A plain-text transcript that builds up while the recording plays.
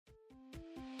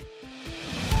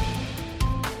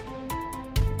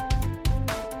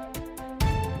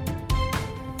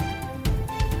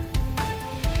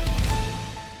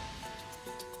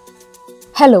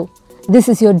Hello, this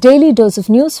is your daily dose of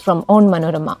news from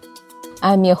Onmanorama.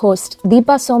 I am your host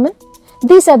Deepa Soman.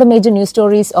 These are the major news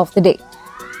stories of the day.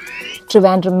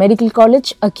 Trivandrum Medical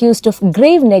College accused of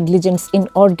grave negligence in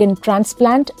organ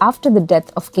transplant after the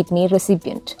death of kidney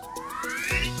recipient.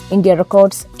 India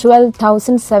records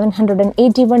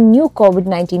 12,781 new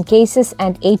COVID-19 cases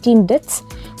and 18 deaths.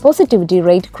 Positivity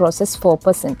rate crosses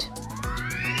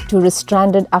 4%. Tourists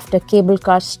stranded after cable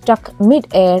car stuck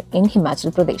mid-air in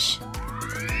Himachal Pradesh.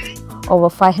 Over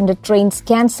 500 trains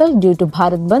cancelled due to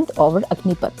Bharath Bandh over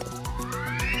Agnipath.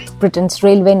 Britain's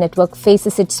railway network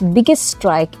faces its biggest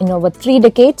strike in over 3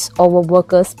 decades over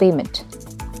workers' payment.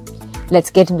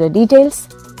 Let's get into the details.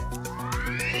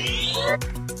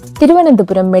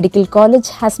 Thiruvananthapuram Medical College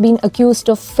has been accused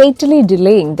of fatally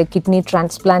delaying the kidney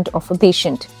transplant of a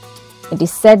patient. It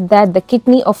is said that the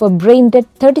kidney of a brain-dead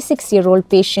 36-year-old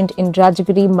patient in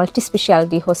Rajagiri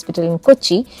Multispeciality Hospital in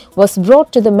Kochi was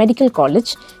brought to the medical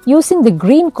college using the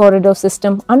green corridor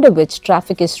system under which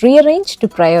traffic is rearranged to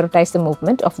prioritize the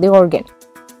movement of the organ.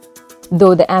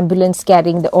 Though the ambulance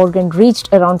carrying the organ reached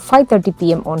around 5:30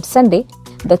 p.m. on Sunday,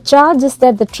 the charge is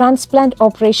that the transplant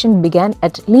operation began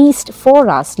at least 4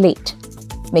 hours late.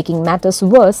 Making matters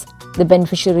worse, the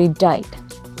beneficiary died.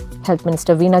 Health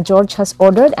Minister Veena George has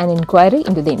ordered an inquiry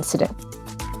into the incident.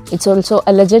 It's also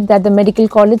alleged that the medical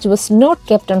college was not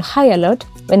kept on high alert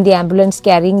when the ambulance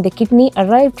carrying the kidney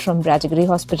arrived from Rajagiri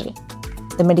Hospital.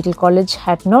 The medical college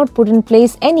had not put in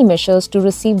place any measures to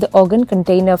receive the organ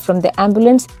container from the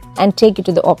ambulance and take it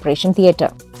to the operation theatre.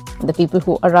 The people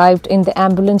who arrived in the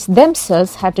ambulance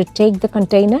themselves had to take the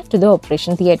container to the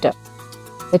operation theatre.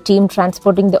 The team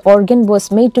transporting the organ was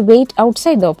made to wait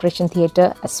outside the operation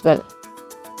theatre as well.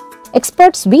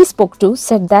 Experts we spoke to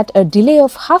said that a delay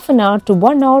of half an hour to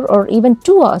 1 hour or even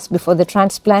 2 hours before the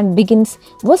transplant begins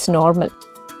was normal.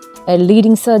 A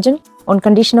leading surgeon, on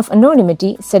condition of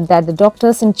anonymity, said that the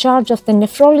doctors in charge of the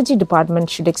nephrology department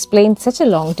should explain such a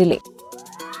long delay.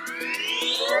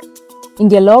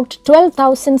 India logged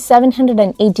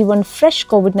 12,781 fresh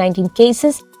COVID-19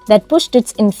 cases that pushed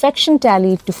its infection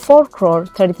tally to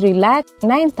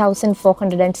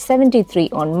 4,33,09,473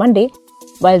 on Monday,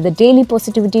 while the daily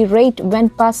positivity rate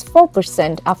went past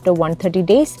 4% after 130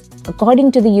 days,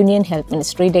 according to the Union Health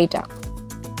Ministry data.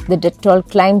 The death toll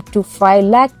climbed to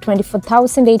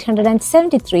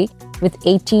 5,24,873 with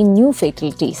 18 new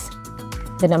fatalities.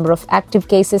 The number of active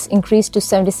cases increased to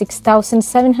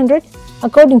 76,700,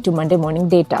 according to Monday morning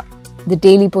data. The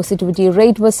daily positivity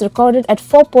rate was recorded at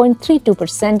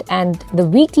 4.32% and the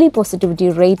weekly positivity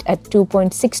rate at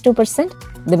 2.62%,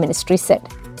 the ministry said.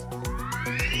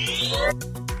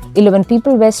 11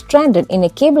 people were stranded in a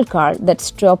cable car that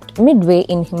stopped midway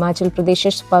in Himachal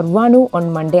Pradesh's Parwanu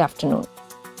on Monday afternoon.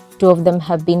 2 of them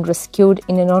have been rescued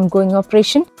in an ongoing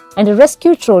operation, and a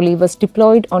rescue trolley was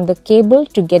deployed on the cable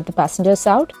to get the passengers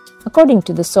out, according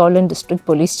to the Solan District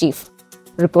Police Chief.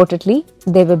 Reportedly,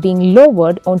 they were being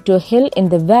lowered onto a hill in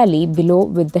the valley below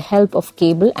with the help of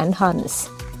cable and harness.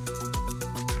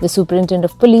 The Superintendent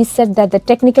of Police said that the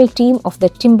technical team of the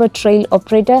timber trail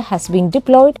operator has been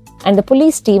deployed and the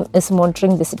police team is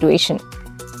monitoring the situation.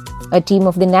 A team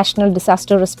of the National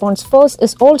Disaster Response Force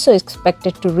is also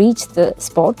expected to reach the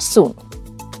spot soon.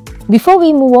 Before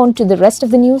we move on to the rest of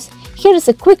the news, here is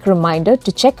a quick reminder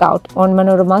to check out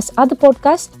Onmanorama's other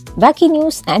podcasts, Wacky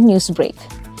News and Newsbreak.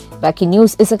 Wacky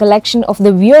News is a collection of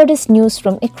the weirdest news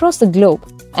from across the globe,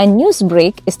 and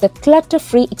Newsbreak is the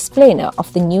clutter-free explainer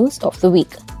of the news of the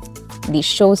week. These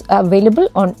shows are available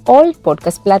on all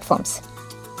podcast platforms.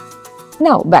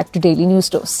 Now back to daily news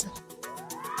dose.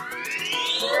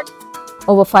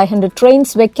 Over 500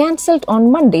 trains were cancelled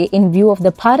on Monday in view of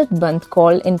the Bharath Bandh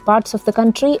call in parts of the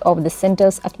country of the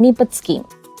centre's Agnipath scheme.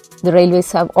 The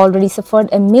railways have already suffered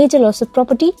a major loss of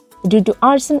property due to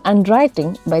arson and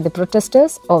rioting by the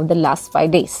protesters over the last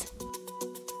 5 days.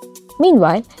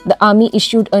 Meanwhile, the army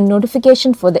issued a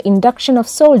notification for the induction of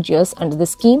soldiers under the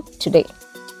scheme today.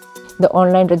 The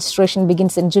online registration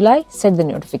begins in July, said the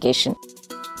notification.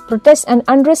 Protests and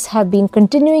unrest have been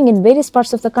continuing in various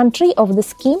parts of the country over the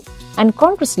scheme, and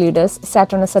Congress leaders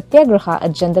sat on a satyagraha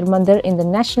at Jantar Mandir in the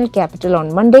national capital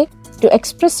on Monday to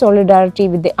express solidarity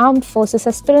with the armed forces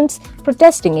aspirants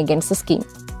protesting against the scheme.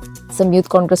 Some youth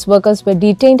Congress workers were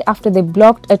detained after they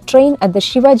blocked a train at the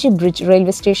Shivaji Bridge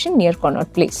railway station near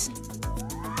Connaught Place.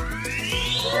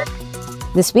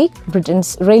 This week,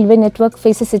 Britain's railway network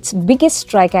faces its biggest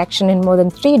strike action in more than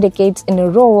 3 decades in a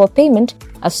row over payment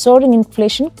as soaring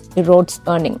inflation erodes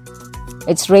earning.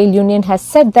 Its rail union has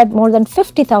said that more than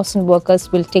 50,000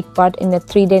 workers will take part in a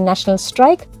 3-day national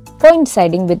strike,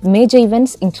 coinciding with major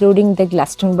events including the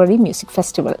Glastonbury Music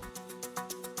Festival.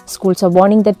 Schools are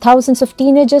warning that thousands of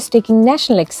teenagers taking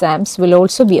national exams will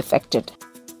also be affected.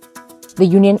 The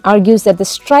union argues that the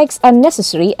strikes are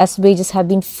necessary as wages have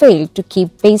been failed to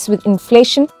keep pace with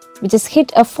inflation, which has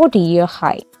hit a 40-year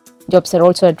high. Jobs are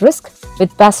also at risk,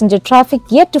 with passenger traffic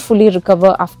yet to fully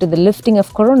recover after the lifting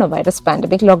of coronavirus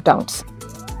pandemic lockdowns.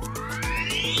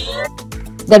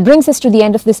 That brings us to the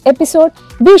end of this episode.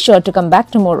 Be sure to come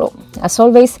back tomorrow. As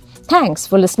always, thanks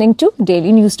for listening to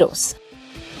Daily News Dose.